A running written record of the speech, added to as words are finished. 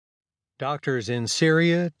Doctors in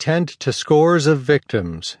Syria tend to scores of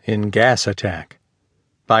victims in gas attack.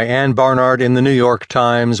 By Ann Barnard in the New York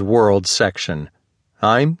Times World section.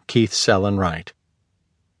 I'm Keith Sellen-Wright.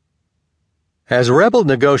 As rebel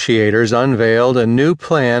negotiators unveiled a new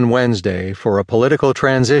plan Wednesday for a political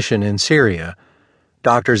transition in Syria,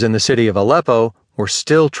 doctors in the city of Aleppo were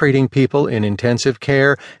still treating people in intensive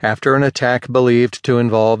care after an attack believed to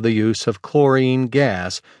involve the use of chlorine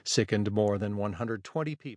gas sickened more than 120 people.